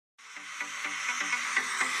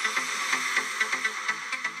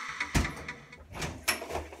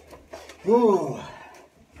Ooh,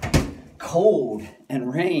 cold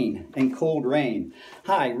and rain and cold rain.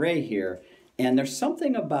 Hi, Ray here. And there's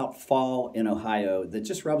something about fall in Ohio that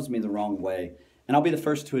just rubs me the wrong way. And I'll be the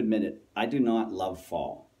first to admit it. I do not love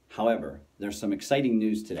fall. However, there's some exciting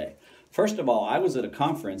news today. First of all, I was at a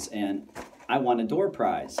conference and I won a door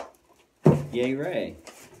prize. Yay, Ray.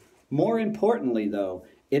 More importantly, though,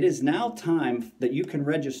 it is now time that you can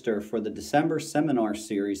register for the December seminar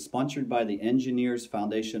series sponsored by the Engineers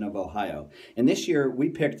Foundation of Ohio. And this year we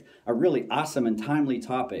picked a really awesome and timely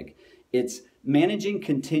topic. It's managing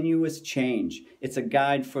continuous change. It's a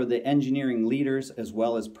guide for the engineering leaders as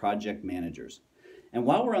well as project managers. And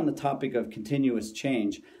while we're on the topic of continuous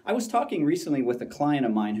change, I was talking recently with a client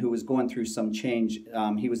of mine who was going through some change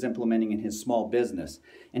he was implementing in his small business.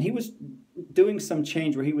 And he was doing some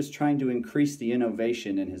change where he was trying to increase the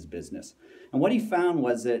innovation in his business. And what he found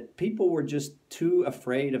was that people were just too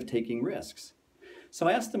afraid of taking risks. So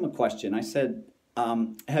I asked him a question. I said,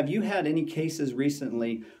 have you had any cases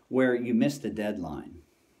recently where you missed a deadline?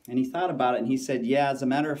 And he thought about it and he said, yeah, as a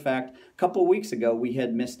matter of fact, a couple of weeks ago we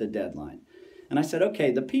had missed a deadline. And I said,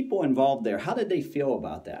 okay, the people involved there, how did they feel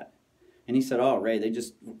about that? And he said, oh, Ray, they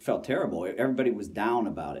just felt terrible. Everybody was down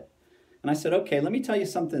about it. And I said, okay, let me tell you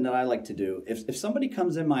something that I like to do. If somebody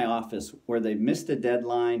comes in my office where they missed a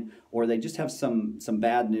deadline or they just have some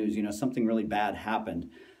bad news, something really bad happened,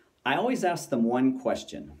 I always ask them one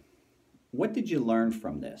question. What did you learn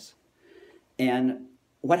from this? And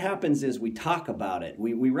what happens is we talk about it.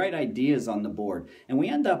 We write ideas on the board, and we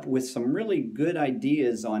end up with some really good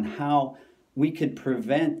ideas on how we could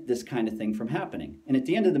prevent this kind of thing from happening. And at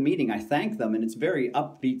the end of the meeting, I thank them, and it's a very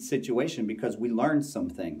upbeat situation because we learned some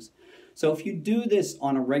things. So if you do this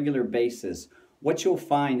on a regular basis, what you'll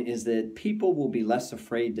find is that people will be less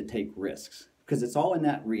afraid to take risks because it's all in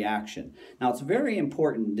that reaction. Now, it's very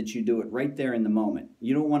important that you do it right there in the moment.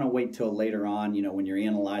 You don't want to wait till later on, when you're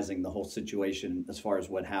analyzing the whole situation as far as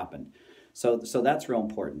what happened. So that's real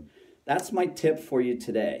important. That's my tip for you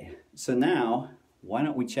today. So now, why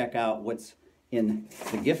don't we check out what's in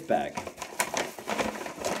the gift bag?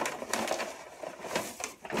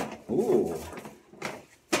 Ooh,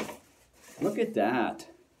 look at that.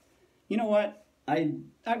 You know what? I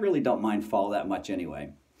really don't mind fall that much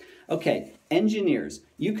anyway. Okay, engineers,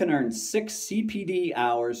 you can earn 6 CPD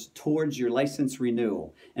hours towards your license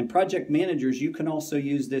renewal. And project managers, you can also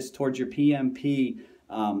use this towards your PMP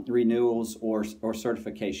renewals or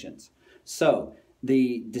certifications. So,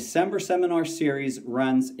 the December seminar series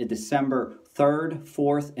runs in December 3rd,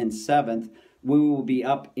 4th, and 7th. We will be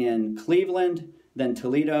up in Cleveland, then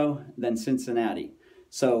Toledo, then Cincinnati.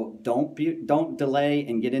 So don't delay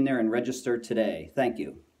and get in there and register today. Thank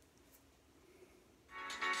you.